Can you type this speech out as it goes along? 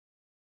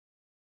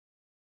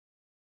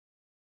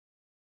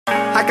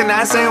How can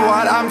I say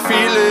what I'm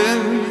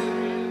feeling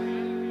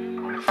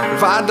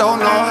if I don't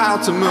know how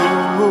to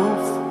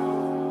move?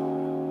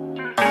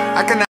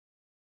 How can I?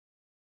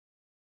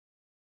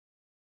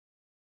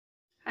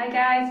 Hi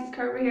guys, it's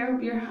Kirby here.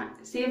 Hope you're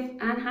safe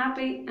and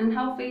happy and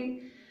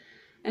healthy.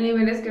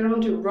 Anyway, let's get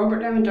on to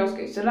Robert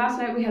Lewandowski. So last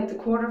night we had the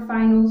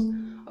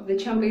quarterfinals of the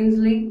Champions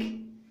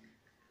League,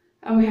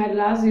 and we had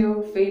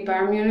Lazio v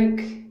Bayern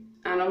Munich,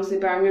 and obviously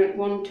Bayern Munich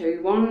won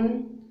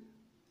 2-1.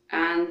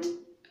 And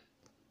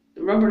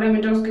Robert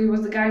Lewandowski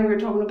was the guy we were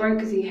talking about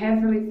because he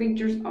heavily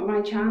features on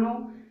my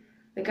channel.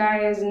 The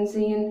guy is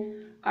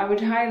insane. I would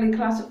highly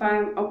classify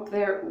him up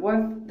there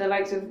with the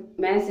likes of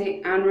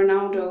Messi and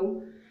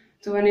Ronaldo.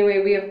 So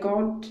anyway, we have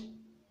got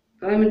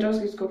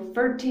Lewandowski scored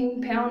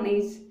 13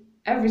 penalties,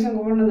 every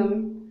single one of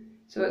them.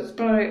 So it's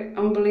bloody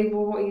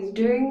unbelievable what he's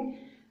doing.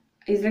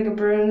 He's like a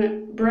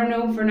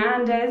Bruno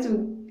Fernandes,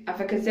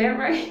 if I could say it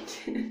right.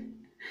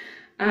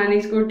 And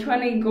he scored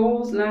 20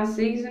 goals last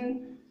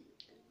season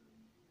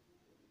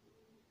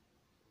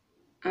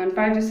and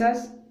 5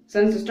 assists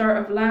since the start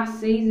of last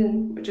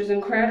season, which is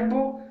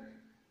incredible.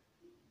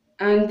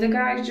 And the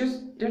guy's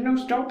just, there's no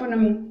stopping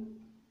him.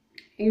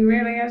 He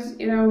really is,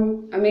 you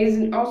know,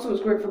 amazing. Also,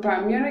 it's great for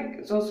Bayern Munich.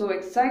 It's also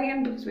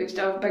exciting because we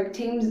still have big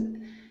teams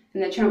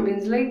in the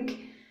Champions League,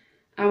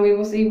 and we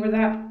will see where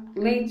that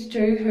leads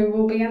to, who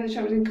will be in the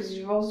Champions League, because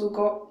you've also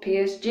got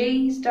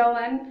PSG still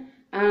in,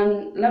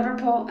 and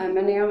Liverpool and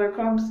many other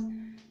clubs.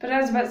 But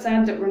it's a bit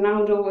sad that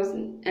Ronaldo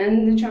wasn't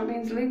in the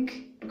Champions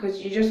League,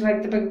 because you just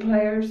like the big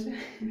players.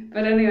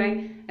 But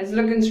anyway, it's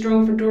looking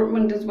strong for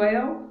Dortmund as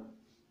well.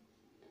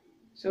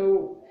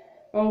 So,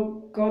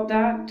 well, got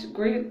that,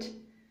 great.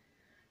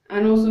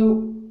 And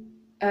also,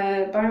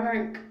 Bayern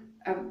Munich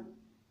have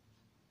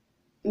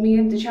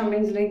made the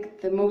Champions League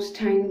the most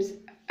times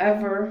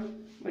ever,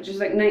 which is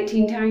like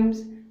 19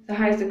 times, the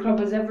highest the club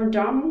has ever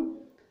done.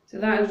 So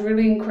that is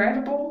really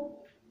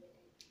incredible.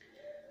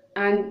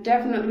 And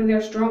definitely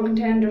they're strong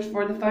contenders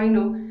for the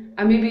final,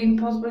 and maybe even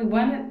possibly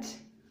win it.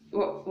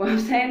 Well, I'm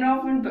saying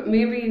often, but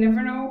maybe you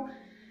never know.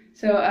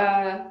 So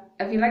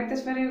if you like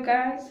this video,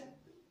 guys,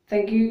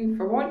 thank you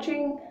for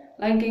watching,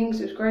 liking,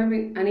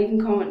 subscribing, and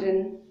even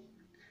commenting.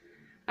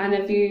 And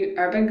if you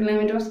are a big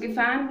Lewandowski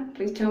fan,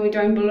 please tell me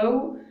down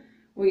below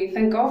what you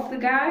think of the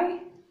guy.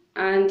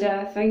 And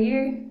thank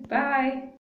you. Bye.